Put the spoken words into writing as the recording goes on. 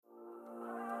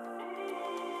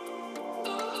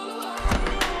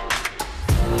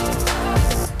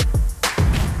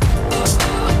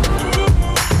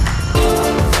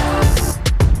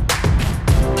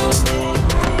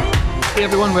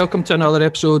everyone. Welcome to another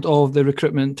episode of the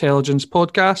Recruitment Intelligence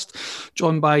Podcast,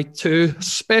 joined by two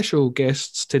special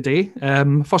guests today.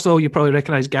 First of all, you probably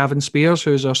recognise Gavin Spears,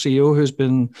 who's our CEO, who's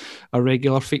been a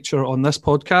regular feature on this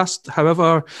podcast.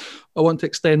 However, I want to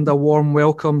extend a warm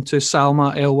welcome to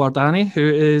Salma El-Wardany, who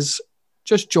is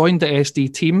just joined the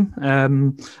SD team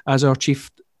as our Chief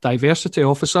Diversity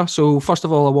Officer. So first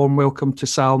of all, a warm welcome to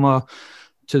Salma,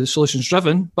 to the Solutions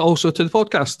Driven, but also to the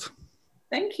podcast.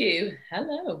 Thank you.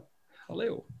 Hello.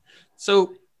 Hello.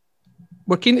 So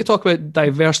we're keen to talk about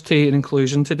diversity and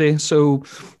inclusion today. So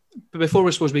before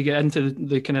we get into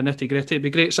the kind of nitty gritty, it'd be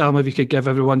great, Salma, if you could give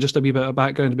everyone just a wee bit of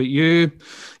background about you,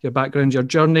 your background, your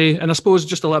journey, and I suppose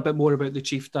just a little bit more about the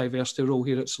Chief Diversity role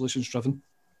here at Solutions Driven.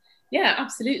 Yeah,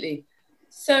 absolutely.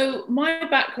 So my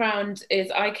background is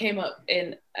I came up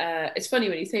in, it's funny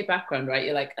when you say background, right?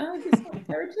 You're like, oh, this is not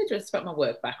very religious about my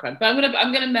work background, but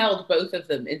I'm gonna meld both of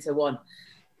them into one.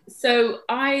 So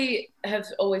I have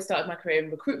always started my career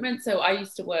in recruitment. So I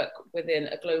used to work within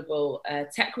a global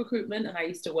tech recruitment, and I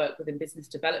used to work within business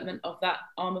development of that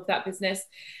arm of that business.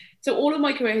 So all of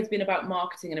my career has been about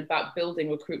marketing and about building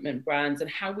recruitment brands and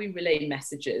how we relay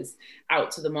messages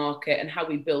out to the market and how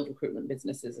we build recruitment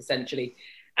businesses, essentially.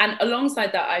 And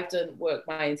alongside that, I've done work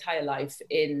my entire life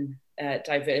in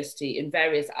diversity in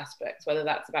various aspects, whether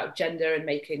that's about gender and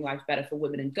making life better for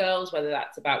women and girls, whether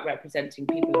that's about representing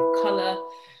people of colour,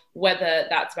 whether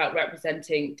that's about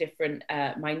representing different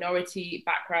minority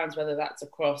backgrounds, whether that's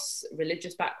across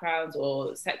religious backgrounds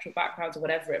or sexual backgrounds or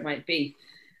whatever it might be.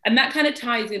 And that kind of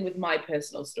ties in with my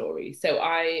personal story. So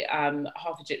I am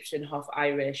half Egyptian, half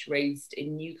Irish, raised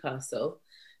in Newcastle.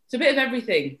 So a bit of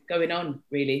everything going on,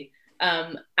 really.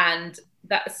 And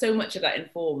that so much of that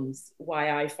informs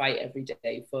why I fight every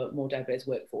day for more diverse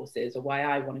workforces, or why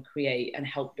I want to create and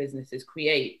help businesses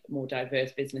create more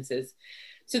diverse businesses.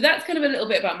 So that's kind of a little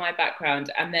bit about my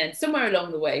background. And then somewhere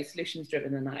along the way, Solutions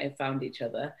Driven and I have found each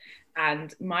other.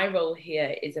 And my role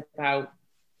here is about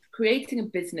creating a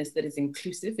business that is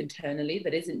inclusive internally,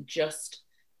 that isn't just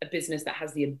a business that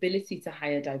has the ability to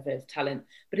hire diverse talent,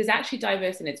 but is actually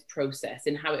diverse in its process,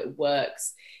 in how it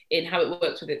works,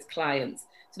 with its clients.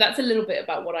 So that's a little bit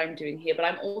about what I'm doing here, but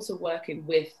I'm also working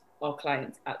with our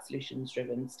clients at Solutions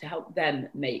Driven to help them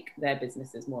make their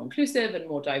businesses more inclusive and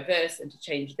more diverse, and to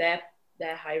change their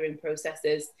hiring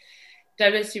processes.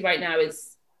 Diversity right now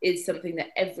is something that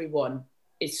everyone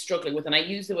is struggling with. And I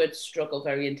use the word struggle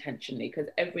very intentionally, because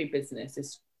every business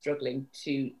is struggling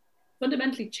to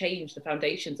fundamentally change the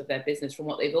foundations of their business from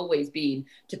what they've always been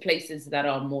to places that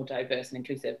are more diverse and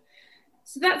inclusive.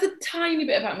 So that's a tiny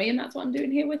bit about me, and that's what I'm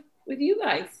doing here with you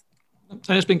guys.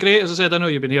 And it's been great. As I said, I know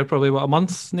you've been here probably a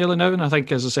month nearly now, and I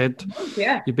think, as I said,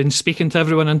 You've been speaking to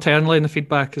everyone internally, and the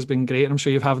feedback has been great. And I'm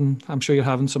sure you're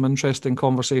having some interesting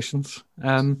conversations.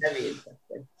 Very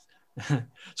interesting.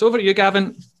 So over to you,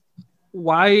 Gavin.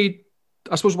 Why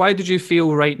did you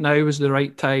feel right now is the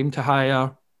right time to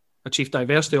hire a Chief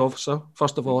Diversity Officer,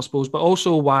 first of all, I suppose, but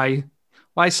also why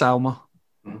Salma?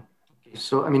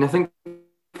 So, I think,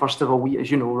 first of all, we, as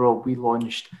you know, Rob, we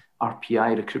launched our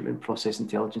PI, Recruitment Process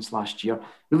Intelligence, last year,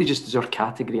 really just as our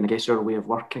category and I guess our way of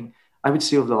working. I would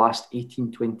say over the last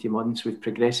 18, 20 months, we've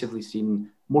progressively seen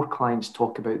more clients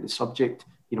talk about the subject,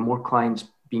 more clients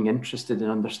being interested in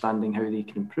understanding how they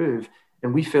can improve.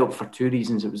 And we felt for two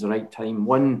reasons it was the right time.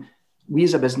 One, we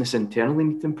as a business internally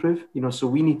need to improve, so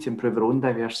we need to improve our own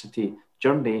diversity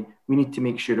journey. We need to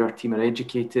make sure our team are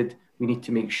educated. We need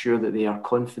to make sure that they are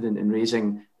confident in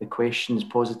raising the questions,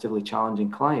 positively challenging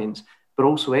clients, but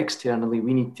also externally,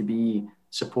 we need to be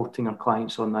supporting our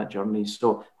clients on that journey.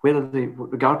 So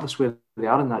regardless where they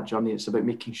are in that journey, it's about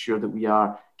making sure that we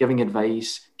are giving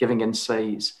advice, giving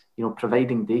insights,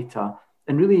 providing data.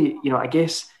 And really, I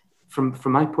guess from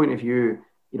my point of view,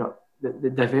 the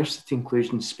diversity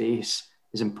inclusion space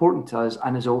is important to us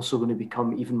and is also going to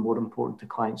become even more important to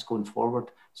clients going forward.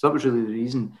 So that was really the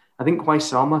reason. I think why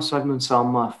Salma. So I've known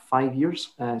Salma 5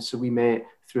 years. So we met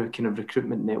through a kind of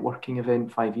recruitment networking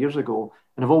event 5 years ago,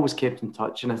 and I've always kept in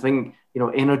touch. And I think,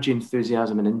 energy,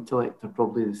 enthusiasm and intellect are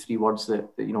probably the three words that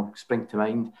spring to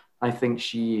mind. I think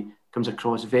she comes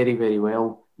across very, very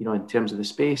well, in terms of the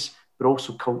space, but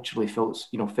also culturally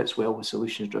fits well with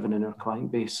Solutions Driven in our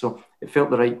client base. So it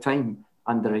felt the right time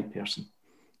and the right person.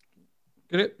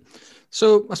 Great.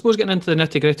 So I suppose getting into the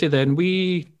nitty gritty then,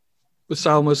 we, with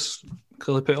Salma's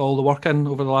clearly put all the work in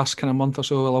over the last kind of month or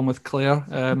so, along with Claire,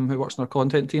 who works in our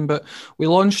content team, but we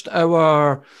launched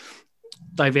our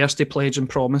diversity pledge and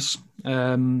promise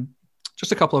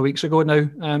just a couple of weeks ago now.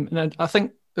 And I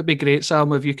think it'd be great,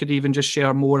 Salma, if you could even just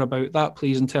share more about that,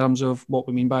 please, in terms of what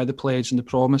we mean by the pledge and the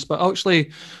promise. But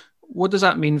actually, what does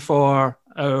that mean for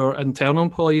our internal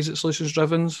employees at Solutions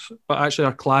Drivens, but actually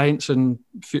our clients and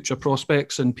future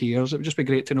prospects and peers? It would just be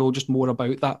great to know just more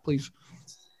about that, please.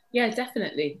 Yeah,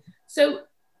 definitely. So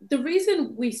the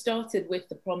reason we started with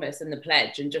the promise and the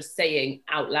pledge and just saying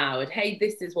out loud, hey,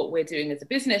 this is what we're doing as a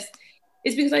business,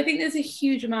 is because I think there's a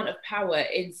huge amount of power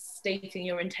in stating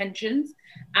your intentions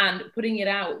and putting it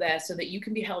out there so that you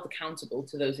can be held accountable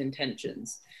to those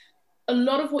intentions. A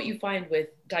lot of what you find with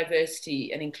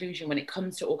diversity and inclusion when it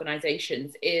comes to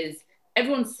organizations is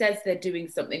everyone says they're doing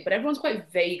something, but everyone's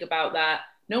quite vague about that.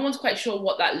 No one's quite sure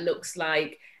what that looks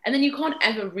like. And then you can't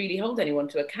ever really hold anyone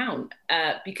to account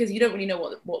because you don't really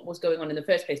know what was going on in the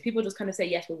first place. People just kind of say,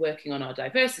 yes, we're working on our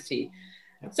diversity.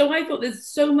 So I thought there's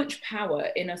so much power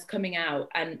in us coming out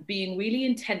and being really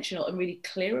intentional and really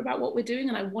clear about what we're doing.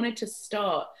 And I wanted to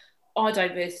start our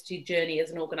diversity journey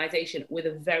as an organization with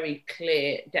a very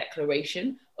clear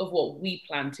declaration of what we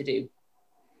plan to do.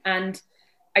 And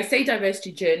I say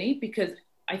diversity journey because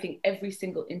I think every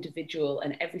single individual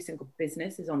and every single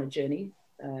business is on a journey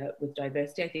with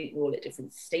diversity. I think we're all at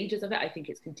different stages of it. I think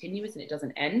it's continuous and it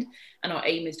doesn't end. And our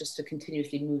aim is just to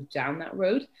continuously move down that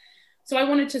road. So I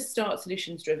wanted to start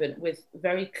Solutions Driven with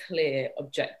very clear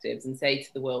objectives and say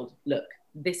to the world, look,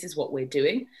 this is what we're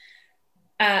doing.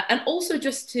 And also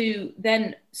just to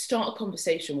then start a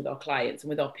conversation with our clients and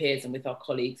with our peers and with our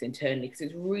colleagues internally, because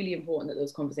it's really important that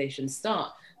those conversations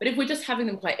start. But if we're just having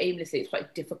them quite aimlessly, it's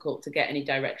quite difficult to get any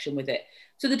direction with it.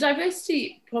 So the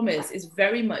diversity promise is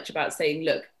very much about saying,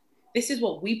 look, this is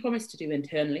what we promise to do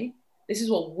internally. This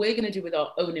is what we're going to do with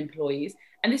our own employees.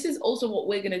 And this is also what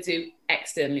we're going to do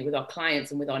externally with our clients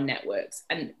and with our networks.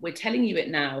 And we're telling you it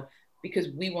now because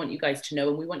we want you guys to know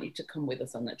and we want you to come with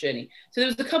us on that journey. So there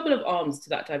was a couple of arms to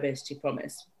that diversity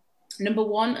promise. Number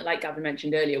one, like Gavin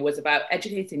mentioned earlier, was about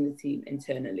educating the team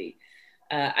internally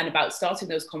and about starting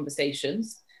those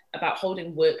conversations, about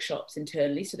holding workshops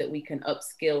internally so that we can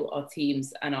upskill our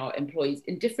teams and our employees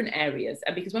in different areas.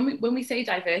 And because when we say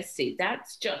diversity,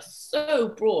 that's just so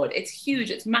broad. It's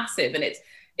huge, it's massive, and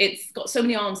it's got so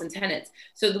many arms and tenets.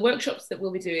 So the workshops that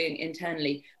we'll be doing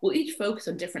internally will each focus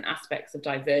on different aspects of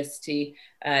diversity,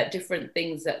 different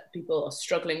things that people are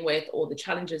struggling with, or the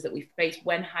challenges that we face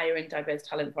when hiring diverse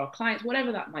talent for our clients,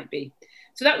 whatever that might be.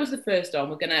 So that was the first arm.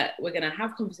 We're gonna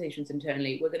have conversations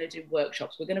internally. We're gonna do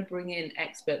workshops. We're gonna bring in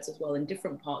experts as well in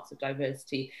different parts of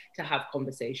diversity to have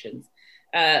conversations.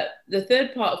 The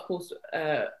third part, of course,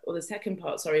 or the second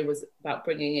part, sorry, was about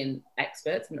bringing in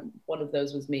experts. And one of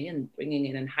those was me, and bringing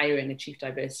in and hiring a chief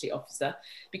diversity officer,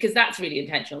 because that's really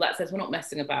intentional. That says we're not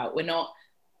messing about. We're not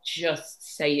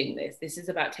just saying this. This is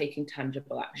about taking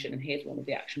tangible action. And here's one of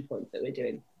the action points that we're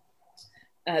doing.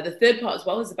 The third part as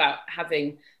well is about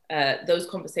having those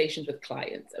conversations with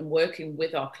clients and working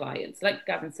with our clients. Like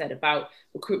Gavin said about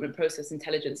recruitment process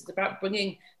intelligence, it's about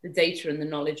bringing the data and the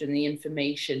knowledge and the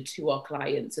information to our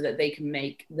clients so that they can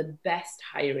make the best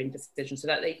hiring decisions, so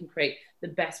that they can create the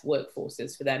best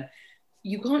workforces for them.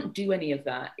 You can't do any of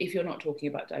that if you're not talking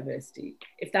about diversity,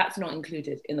 if that's not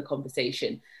included in the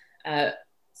conversation.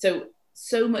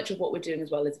 So much of what we're doing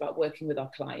as well is about working with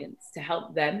our clients to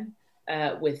help them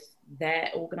with their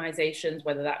organizations,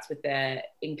 whether that's with their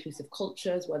inclusive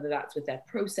cultures, whether that's with their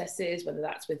processes, whether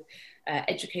that's with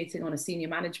educating on a senior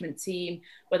management team,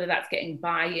 whether that's getting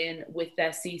buy-in with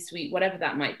their C-suite, whatever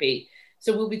that might be.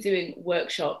 So we'll be doing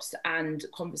workshops and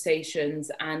conversations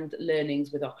and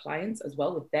learnings with our clients as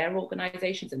well, with their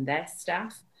organizations and their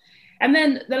staff. And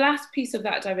then the last piece of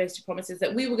that diversity promise is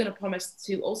that we were going to promise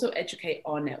to also educate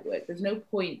our network. There's no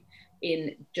point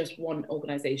in just one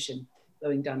organization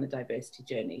going down the diversity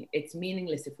journey. It's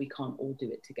meaningless if we can't all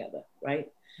do it together,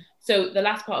 right? So the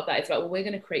last part of that is about, well, we're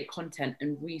going to create content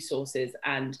and resources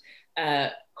and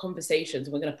conversations,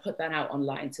 and we're going to put that out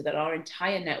online so that our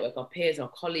entire network, our peers, our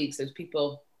colleagues, those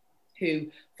people who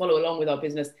follow along with our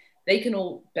business, they can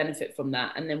all benefit from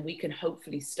that. And then we can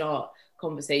hopefully start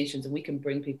conversations and we can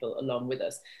bring people along with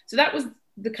us. So that was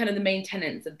the kind of the main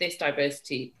tenets of this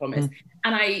diversity promise.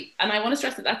 And I want to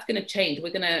stress that that's going to change.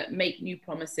 We're going to make new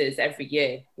promises every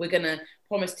year. We're going to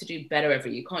promise to do better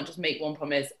every year. You can't just make one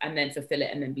promise and then fulfill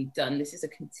it and then be done. This is a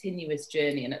continuous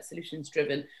journey, and at Solutions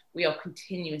Driven, we are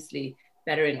continuously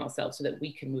bettering ourselves so that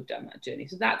we can move down that journey.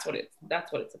 So that's what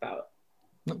it's about.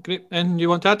 Great. And you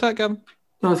want to add that, Gavin?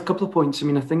 No, there's a couple of points. I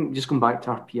mean, I think just going back to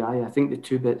RPI, I think the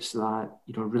two bits that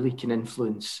really can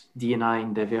influence D&I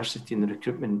and diversity in the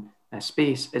recruitment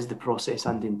space is the process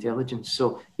and the intelligence.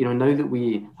 So, now that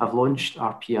we have launched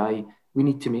RPI, we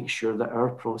need to make sure that our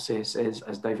process is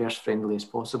as diverse friendly as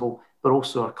possible, but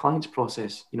also our clients'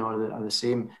 process, are the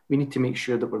same. We need to make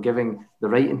sure that we're giving the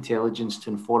right intelligence to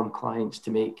inform clients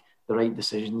to make the right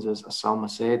decisions, as Salma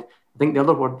said. I think the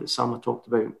other word that Salma talked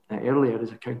about earlier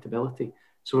is accountability.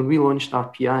 So when we launched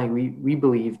RPI, we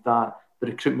believed that the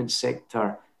recruitment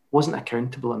sector wasn't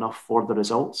accountable enough for the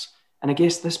results. And I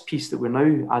guess this piece that we're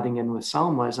now adding in with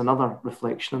Salma is another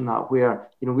reflection on that, where,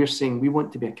 we're saying we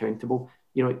want to be accountable.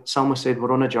 Salma said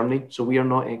we're on a journey, so we are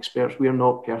not experts, we are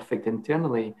not perfect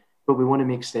internally, but we want to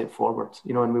make a step forward,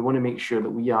 and we want to make sure that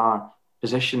we are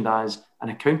positioned as an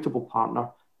accountable partner,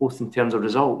 both in terms of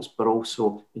results, but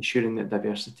also ensuring that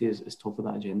diversity is top of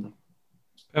that agenda.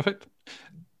 Perfect.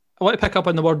 I want to pick up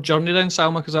on the word journey then,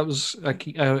 Salma, because that was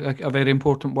a very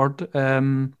important word.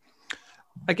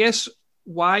 I guess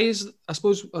why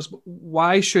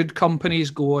should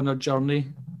companies go on a journey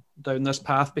down this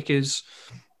path? Because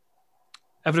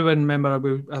everyone,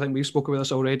 remember, I think we've spoken about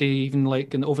this already, even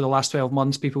like over the last 12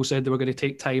 months, people said they were going to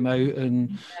take time out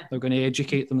and they're going to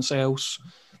educate themselves.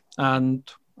 And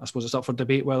I suppose it's up for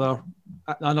debate whether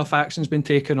enough action's been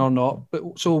taken or not.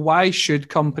 But so why should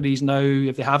companies now,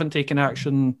 if they haven't taken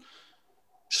action,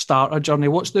 start a journey?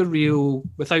 What's the real,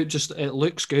 without just it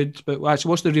looks good, but actually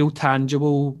what's the real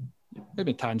tangible,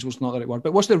 maybe tangible's not the right word,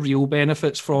 but what's the real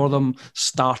benefits for them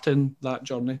starting that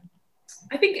journey?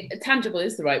 I think tangible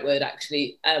is the right word,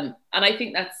 actually. And I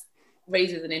think that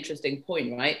raises an interesting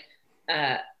point, right?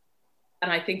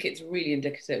 And I think it's really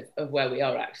indicative of where we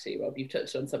are, actually, Rob. You've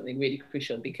touched on something really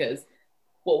crucial, because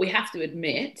what we have to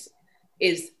admit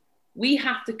is we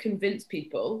have to convince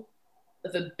people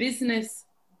of a business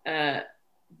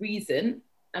reason.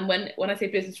 And when I say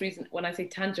business reason, when I say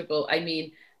tangible, I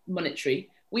mean monetary.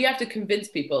 We have to convince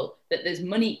people that there's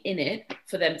money in it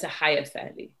for them to hire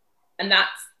fairly. And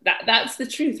that's the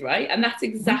truth, right? And that's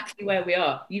exactly where we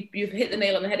are. You've hit the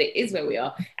nail on the head. It is where we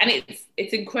are. And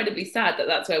it's incredibly sad that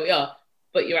that's where we are.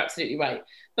 But you're absolutely right.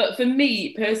 But for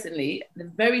me personally, the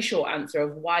very short answer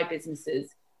of why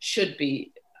businesses should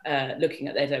be looking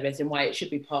at their diversity and why it should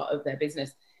be part of their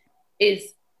business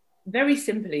is very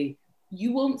simply,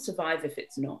 you won't survive if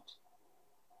it's not.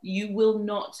 You will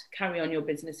not carry on your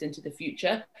business into the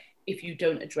future if you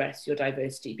don't address your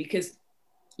diversity, because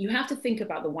you have to think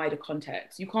about the wider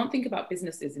context. You can't think about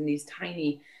businesses in these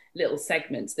tiny little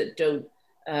segments that don't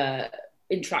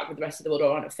interact with the rest of the world or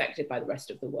aren't affected by the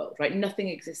rest of the world, right? Nothing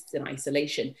exists in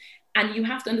isolation. And you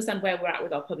have to understand where we're at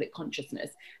with our public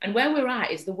consciousness. And where we're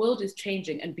at is the world is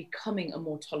changing and becoming a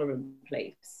more tolerant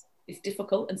place. It's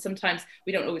difficult, and sometimes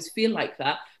we don't always feel like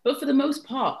that. But for the most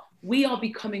part, we are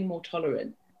becoming more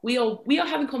tolerant. We are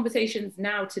having conversations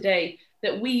now today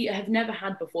that we have never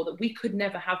had before, that we could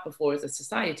never have before as a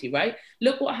society, right?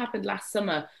 Look what happened last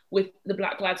summer with the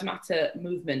Black Lives Matter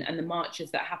movement and the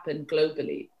marches that happened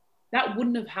globally. That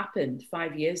wouldn't have happened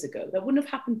 5 years ago. That wouldn't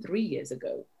have happened 3 years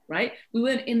ago, right? We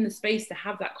weren't in the space to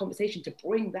have that conversation, to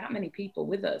bring that many people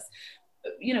with us.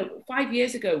 5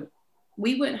 years ago,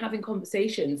 we weren't having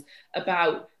conversations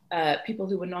about people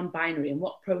who were non-binary and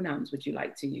what pronouns would you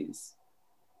like to use.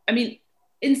 I mean,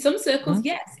 in some circles,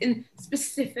 yes. In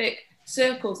specific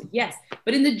circles, yes.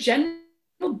 But in the general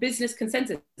business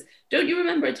consensus, don't you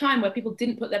remember a time where people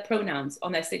didn't put their pronouns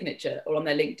on their signature or on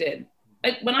their LinkedIn?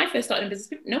 Like when I first started in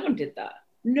business, no one did that.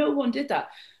 No one did that.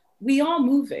 We are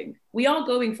moving. We are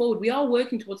going forward. We are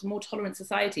working towards a more tolerant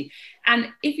society. And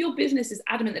if your business is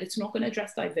adamant that it's not going to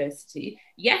address diversity,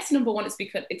 yes, number one, it's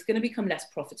going to become less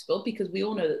profitable, because we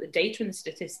all know that the data and the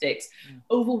statistics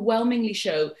overwhelmingly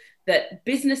show that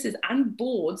businesses and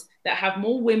boards that have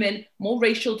more women, more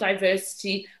racial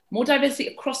diversity, more diversity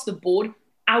across the board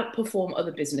outperform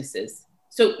other businesses.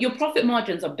 So your profit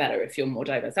margins are better if you're more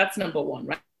diverse. That's number one,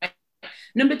 right?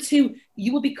 Number two,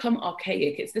 you will become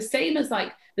archaic. It's the same as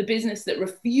like the business that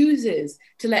refuses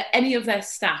to let any of their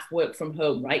staff work from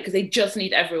home, right? Because they just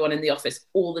need everyone in the office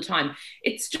all the time.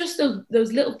 It's just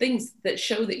those little things that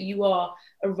show that you are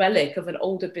a relic of an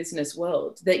older business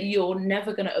world, that you're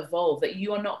never going to evolve, that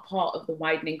you are not part of the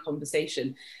widening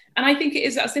conversation. And I think it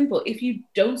is that simple. If you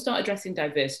don't start addressing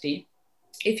diversity,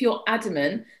 if you're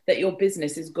adamant that your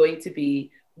business is going to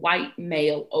be white,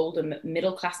 male, older,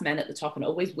 middle-class men at the top, and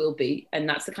always will be, and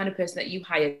that's the kind of person that you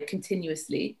hire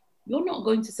continuously, you're not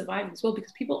going to survive in this world,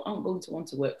 because people aren't going to want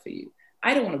to work for you.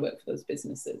 I don't want to work for those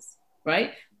businesses,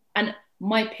 right? And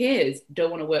my peers don't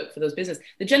want to work for those businesses.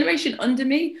 The generation under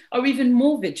me are even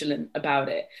more vigilant about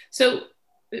it. So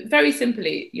very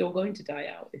simply, you're going to die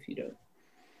out if you don't.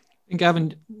 And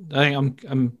Gavin, I think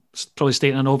I'm probably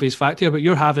stating an obvious fact here, but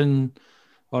you're having,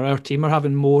 or our team are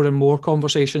having more and more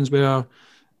conversations where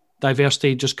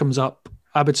diversity just comes up.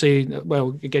 I would say,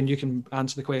 well, again, you can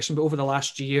answer the question, but over the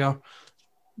last year,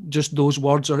 just those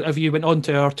words, or if you went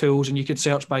onto our tools and you could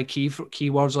search by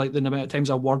keywords, like the amount of times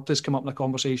a word has come up in the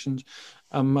conversations,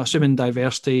 I'm assuming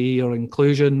diversity or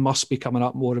inclusion must be coming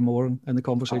up more and more in the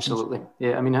conversations. Absolutely.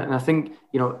 Yeah. I mean, and I think,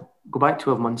 go back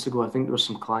 12 months ago, I think there were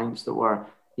some clients that were,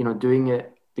 doing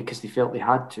it because they felt they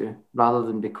had to, rather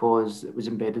than because it was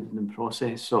embedded in the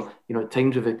process. So, at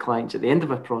times we've had clients at the end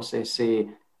of a process say,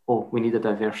 oh, we need a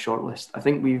diverse shortlist. I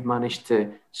think we've managed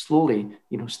to slowly,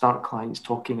 start clients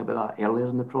talking about that earlier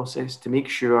in the process to make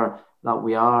sure that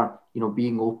we are,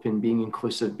 being open, being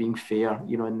inclusive, being fair,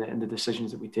 in the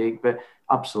decisions that we take. But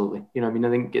absolutely, I mean, I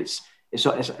think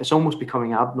it's almost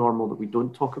becoming abnormal that we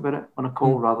don't talk about it on a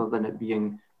call rather than it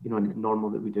being, normal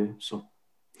that we do. So.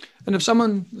 And if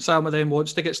someone, Salma, then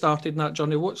wants to get started in that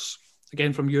journey, what's,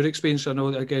 again, from your experience, I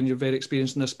know that, again, you're very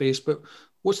experienced in this space, but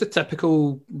what's the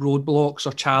typical roadblocks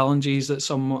or challenges that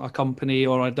a company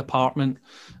or a department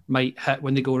might hit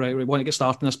when they go, right, we want to get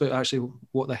started in this, but actually,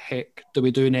 what the heck do we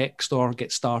do next or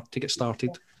get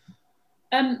started?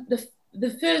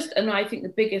 The first, and I think the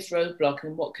biggest roadblock,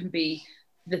 and what can be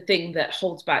the thing that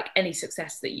holds back any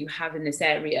success that you have in this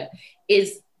area,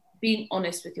 is being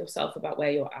honest with yourself about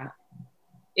where you're at.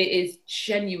 It is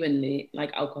genuinely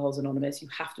like Alcohol's Anonymous. You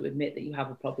have to admit that you have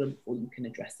a problem before you can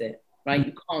address it, right?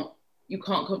 You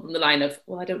can't come from the line of,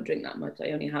 well, I don't drink that much.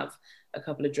 I only have a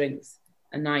couple of drinks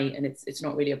a night and it's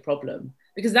not really a problem.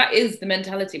 Because that is the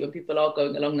mentality when people are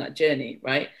going along that journey,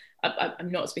 right?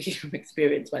 I'm not speaking from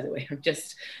experience, by the way. I'm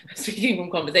just speaking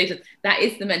from conversations. That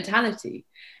is the mentality.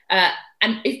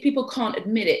 And if people can't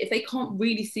admit it, if they can't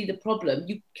really see the problem,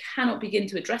 you cannot begin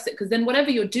to address it, because then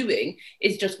whatever you're doing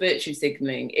is just virtue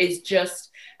signaling, is just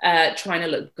trying to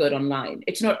look good online.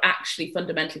 It's not actually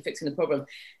fundamentally fixing the problem.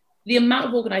 The amount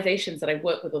of organizations that I've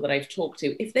worked with or that I've talked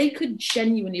to, if they could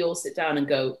genuinely all sit down and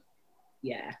go,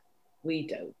 yeah, we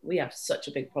have such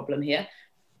a big problem here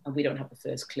and we don't have the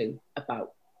first clue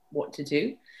about what to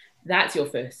do. That's your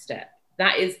first step.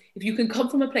 That is, if you can come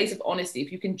from a place of honesty,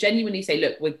 if you can genuinely say,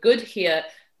 look, we're good here,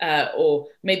 or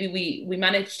maybe we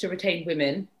managed to retain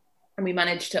women and we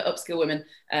managed to upskill women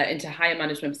into higher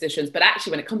management positions. But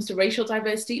actually, when it comes to racial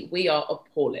diversity, we are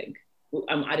appalling.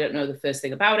 I don't know the first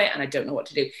thing about it and I don't know what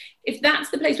to do. If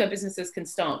that's the place where businesses can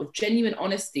start with genuine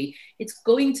honesty, it's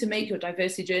going to make your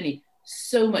diversity journey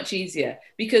so much easier,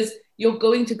 because you're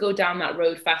going to go down that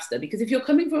road faster. Because if you're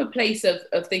coming from a place of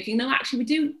thinking, no,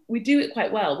 actually we do it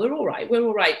quite well, we're all right,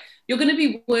 you're going to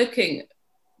be working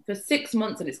for 6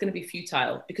 months and it's going to be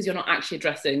futile because you're not actually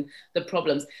addressing the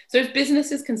problems. So if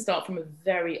businesses can start from a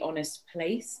very honest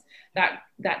place,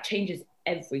 that changes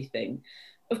everything.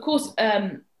 Of course,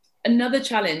 another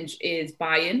challenge is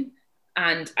buy-in.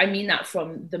 And I mean that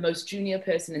from the most junior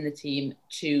person in the team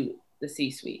to the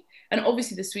C-suite. And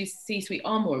obviously the C-suite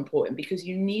are more important because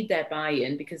you need their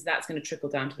buy-in, because that's going to trickle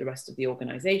down to the rest of the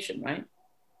organization, right?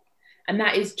 And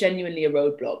that is genuinely a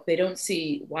roadblock. They don't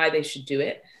see why they should do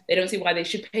it. They don't see why they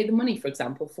should pay the money, for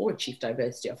example, for a chief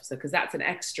diversity officer, because that's an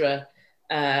extra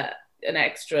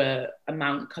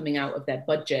amount coming out of their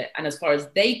budget. And as far as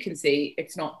they can see,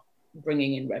 it's not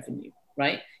bringing in revenue,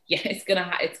 right? Yeah, it's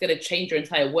gonna change your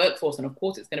entire workforce, and of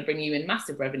course it's gonna bring you in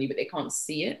massive revenue, but they can't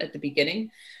see it at the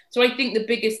beginning. So I think the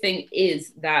biggest thing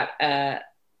is that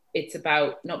it's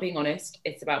about not being honest.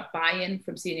 It's about buy-in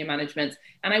from senior management.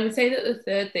 And I would say that the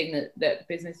third thing that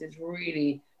businesses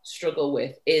really struggle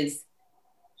with is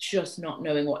just not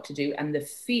knowing what to do, and the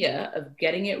fear of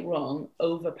getting it wrong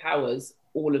overpowers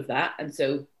all of that. And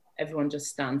so everyone just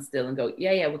stands still and go,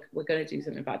 yeah, we're going to do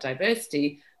something about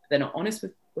diversity. But they're not honest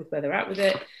with where they're at with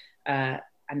it,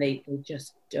 and they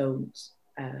just don't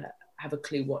have a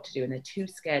clue what to do, and they're too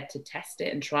scared to test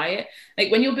it and try it.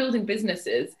 Like when you're building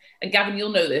businesses, and Gavin, you'll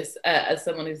know this as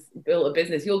someone who's built a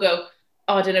business, you'll go,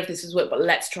 oh, I don't know if this is work, but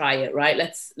let's try it, right?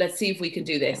 Let's see if we can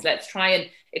do this. Let's try and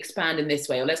expand in this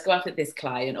way, or let's go after this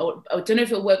client, or I don't know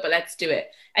if it'll work, but let's do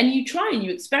it. And you try and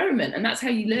you experiment, and that's how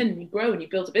you learn and you grow and you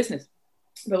build a business.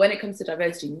 But when it comes to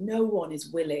diversity, no one is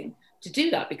willing to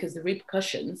do that because the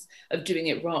repercussions of doing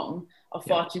it wrong are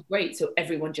far too great. So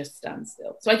everyone just stands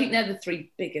still. So I think they're the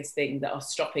three biggest things that are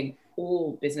stopping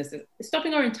all businesses,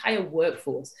 stopping our entire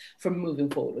workforce from moving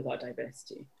forward with our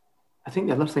diversity. I think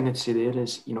the other thing I'd say there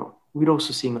is, we're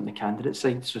also seeing on the candidate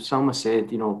side. So Salma said,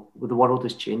 the world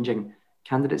is changing.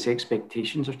 Candidates'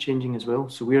 expectations are changing as well.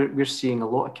 So we're seeing a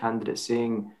lot of candidates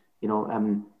saying,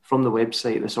 from the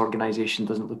website, this organisation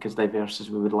doesn't look as diverse as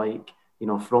we would like.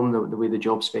 From the way the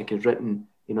job spec is written,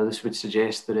 this would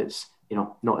suggest that it's,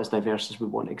 not as diverse as we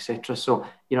want, etc. So,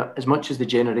 as much as the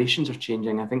generations are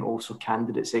changing, I think also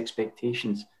candidates'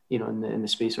 expectations, in the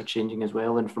space are changing as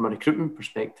well. And from a recruitment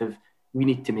perspective, we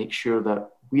need to make sure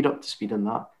that we're up to speed on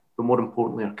that but more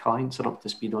importantly, our clients are up to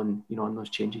speed on, on those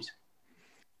changes.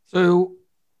 So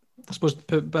I suppose to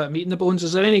put a bit of meat in the bones,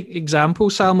 is there any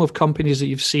examples, Sam, of companies that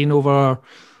you've seen over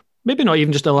maybe not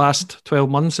even just the last 12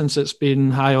 months since it's been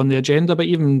high on the agenda, but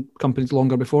even companies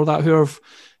longer before that who have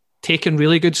taken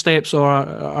really good steps or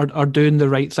are doing the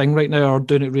right thing right now or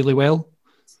doing it really well?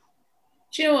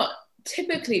 Do you know what?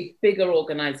 Typically bigger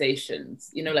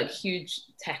organizations, like huge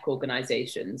tech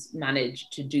organizations, manage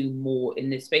to do more in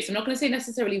this space. I'm not going to say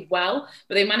necessarily well,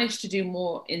 but they manage to do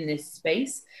more in this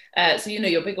space. So,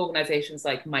 your big organizations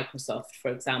like Microsoft, for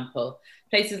example,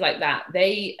 places like that,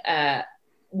 they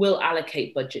will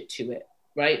allocate budget to it,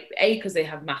 right? Because they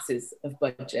have masses of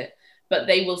budget. But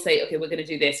they will say, okay, we're going to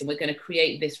do this and we're going to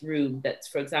create this room that's,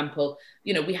 for example,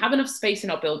 we have enough space in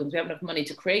our buildings, we have enough money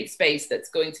to create space that's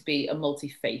going to be a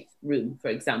multi-faith room, for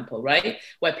example, right?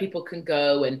 Where people can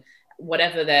go and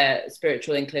whatever their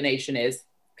spiritual inclination is,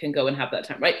 can go and have that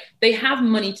time, right? They have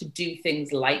money to do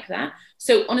things like that.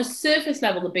 So on a surface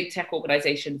level, the big tech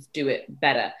organizations do it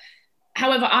better.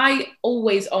 However, I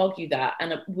always argue that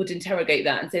and would interrogate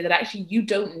that and say that actually you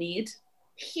don't need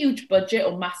huge budget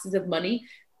or masses of money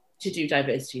to do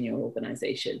diversity in your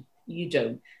organization. You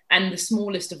don't. And the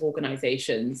smallest of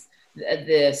organizations,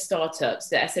 the startups,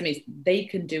 the SMEs, they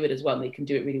can do it as well. They can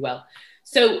do it really well.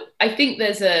 So I think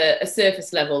there's a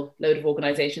surface level load of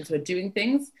organizations who are doing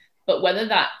things, but whether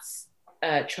that's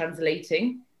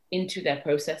translating into their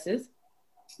processes,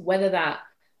 whether that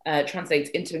translates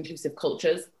into inclusive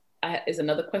cultures is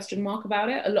another question mark about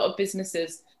it. A lot of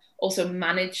businesses also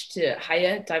manage to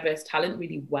hire diverse talent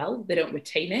really well. They don't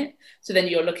retain it. So then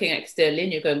you're looking externally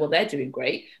and you're going, well, they're doing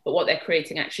great. But what they're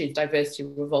creating actually is diversity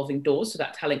revolving doors. So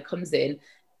that talent comes in,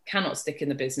 cannot stick in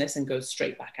the business and goes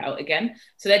straight back out again.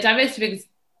 So their diversity figures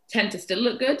tend to still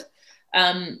look good.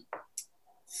 I've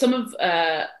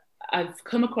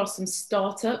come across some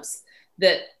startups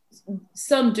that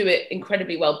some do it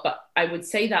incredibly well, but I would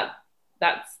say that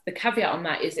that's the caveat on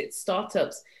that is it's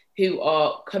startups who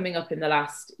are coming up in the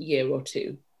last year or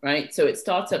two, right? So it's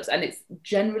startups and it's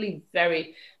generally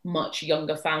very much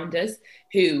younger founders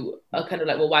who are kind of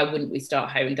like, well, why wouldn't we start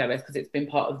hiring diverse? Because it's been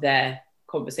part of their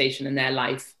conversation and their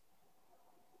life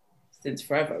since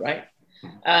forever, right?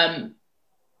 I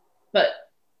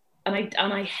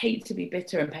hate to be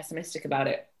bitter and pessimistic about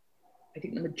it. I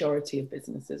think the majority of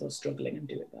businesses are struggling and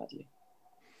do it badly.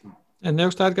 And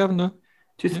there's that, Gavin, no?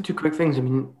 Two quick things. I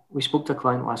mean, we spoke to a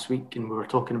client last week and we were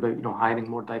talking about, hiring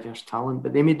more diverse talent,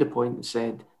 but they made the point and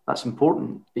said that's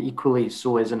important, but equally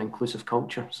so is an inclusive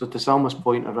culture. So to Salma's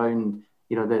point around,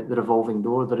 the revolving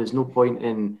door, there is no point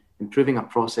in improving a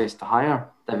process to hire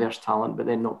diverse talent, but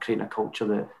then not creating a culture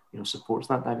that, supports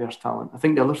that diverse talent. I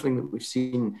think the other thing that we've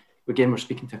seen, again, we're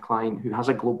speaking to a client who has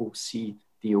a global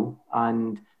CDO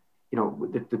and,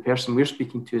 the person we're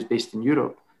speaking to is based in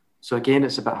Europe. So again,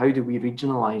 it's about how do we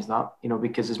regionalize that,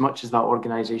 because as much as that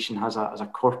organization has a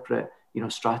corporate,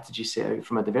 strategy set out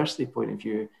from a diversity point of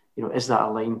view, is that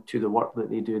aligned to the work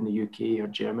that they do in the UK or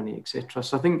Germany, etc.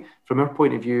 So I think from our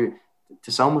point of view,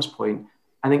 to Salma's point,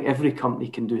 I think every company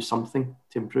can do something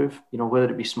to improve, whether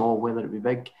it be small, whether it be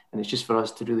big. And it's just for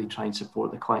us to really try and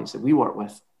support the clients that we work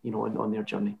with, on their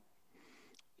journey.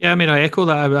 Yeah, I mean, I echo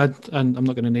that. And I'm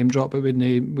not going to name drop, but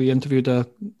we interviewed a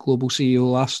global CEO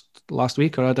last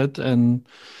week, or I did, and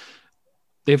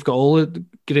they've got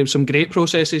some great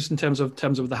processes in terms of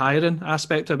the hiring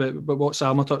aspect of it. But what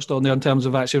Salma touched on there in terms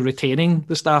of actually retaining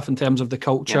the staff, in terms of the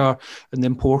culture and the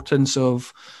importance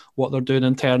of what they're doing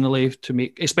internally to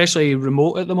make, especially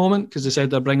remote at the moment, because they said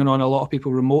they're bringing on a lot of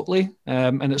people remotely,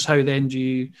 and it's how then do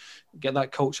you get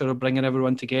that culture of bringing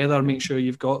everyone together, make sure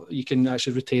you can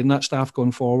actually retain that staff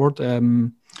going forward.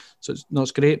 So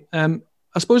it's great.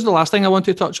 I suppose the last thing I want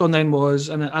to touch on then was,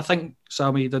 and I think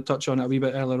Sammy did touch on it a wee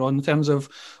bit earlier on, in terms of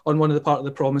on one of the part of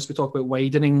the promise we talk about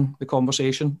widening the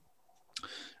conversation.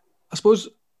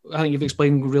 I think you've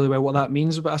explained really well what that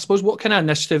means, but I suppose what kind of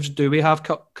initiatives do we have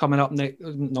coming up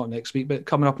not next week, but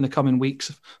coming up in the coming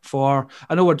weeks I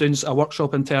know we're doing a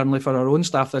workshop internally for our own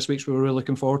staff this week, which we're really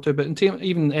looking forward to, but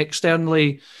even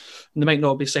externally, they might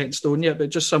not be set in stone yet,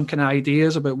 but just some kind of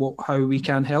ideas about how we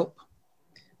can help.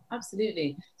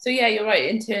 Absolutely. So yeah, you're right.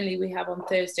 Internally, we have on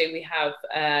Thursday, we have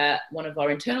one of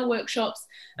our internal workshops,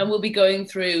 and we'll be going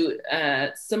through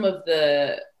some of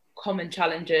the common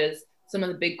challenges, some of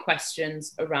the big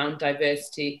questions around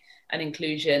diversity and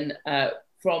inclusion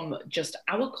from just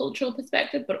our cultural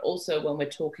perspective, but also when we're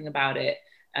talking about it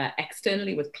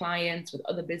externally with clients, with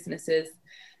other businesses.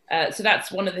 So that's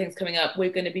one of the things coming up.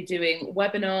 We're going to be doing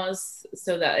webinars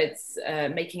so that it's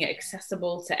making it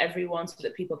accessible to everyone so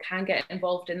that people can get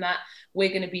involved in that. We're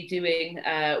going to be doing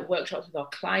workshops with our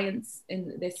clients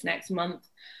in this next month.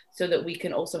 so that we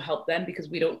can also help them, because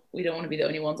we don't want to be the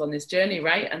only ones on this journey,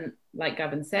 right? And like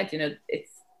Gavin said, you know,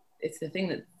 it's the thing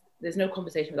that there's no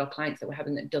conversation with our clients that we're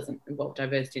having that doesn't involve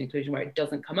diversity and inclusion, where it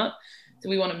doesn't come up. So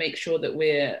we want to make sure that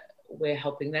we're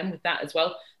helping them with that as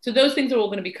well. So those things are all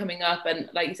going to be coming up. And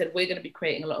like you said, we're going to be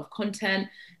creating a lot of content.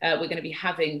 We're going to be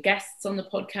having guests on the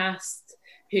podcast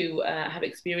who have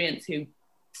experience, who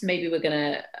maybe we're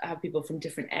going to have people from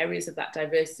different areas of that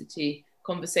diversity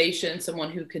conversation,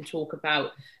 someone who can talk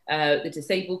about the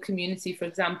disabled community, for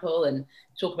example, and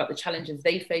talk about the challenges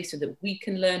they face so that we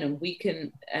can learn and we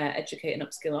can educate and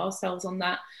upskill ourselves on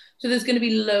that. So there's going to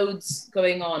be loads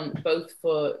going on, both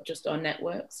for just our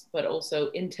networks, but also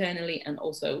internally and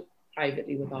also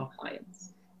privately with our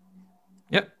clients.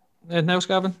 Yep. Anything else,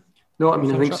 Gavin? No, I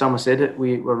mean, I think Salma said it.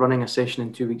 We're running a session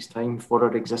in 2 weeks' time for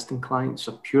our existing clients,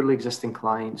 so purely existing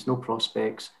clients, no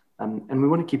prospects. And we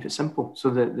want to keep it simple.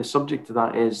 So the subject to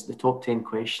that is the top 10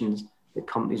 questions that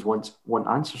companies want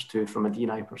answers to from a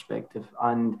D&I perspective.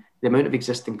 And the amount of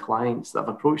existing clients that have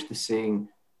approached us saying,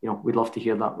 you know, we'd love to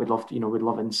hear that. We'd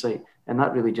love insight. And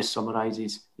that really just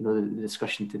summarizes, you know, the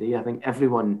discussion today. I think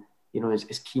everyone, you know,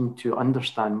 is keen to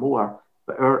understand more.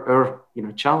 But our you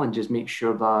know, challenge is make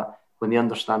sure that when they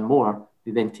understand more,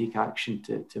 they then take action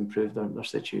to improve their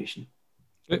situation.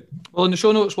 Great. Well, in the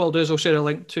show notes, what I'll do is I'll share a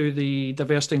link to the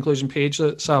diversity inclusion page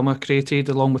that Salma created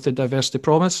along with the diversity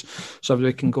promise, so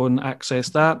everybody can go and access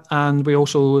that. And we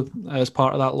also, as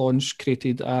part of that launch,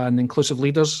 created an inclusive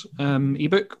leaders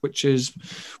ebook, which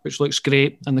looks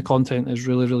great, and the content is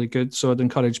really, really good. So I'd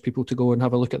encourage people to go and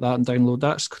have a look at that and download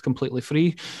that. It's completely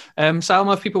free.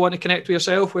 Salma, if people want to connect with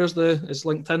yourself, is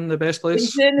LinkedIn the best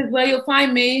place? LinkedIn is where you'll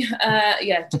find me.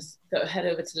 Just head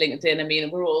over to LinkedIn. I mean,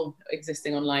 we're all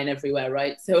existing online everywhere,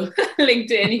 right? So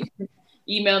LinkedIn, you can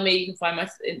email me, you can find my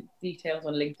details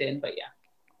on LinkedIn, but yeah.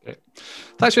 Great.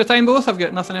 Thanks for your time, both. I've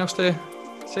got nothing else to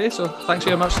say, so thanks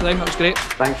very much for the time. That was great.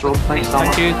 Thanks, Rob. Thanks,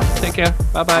 Salma. Thank you. Take care.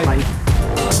 Bye-bye. Bye.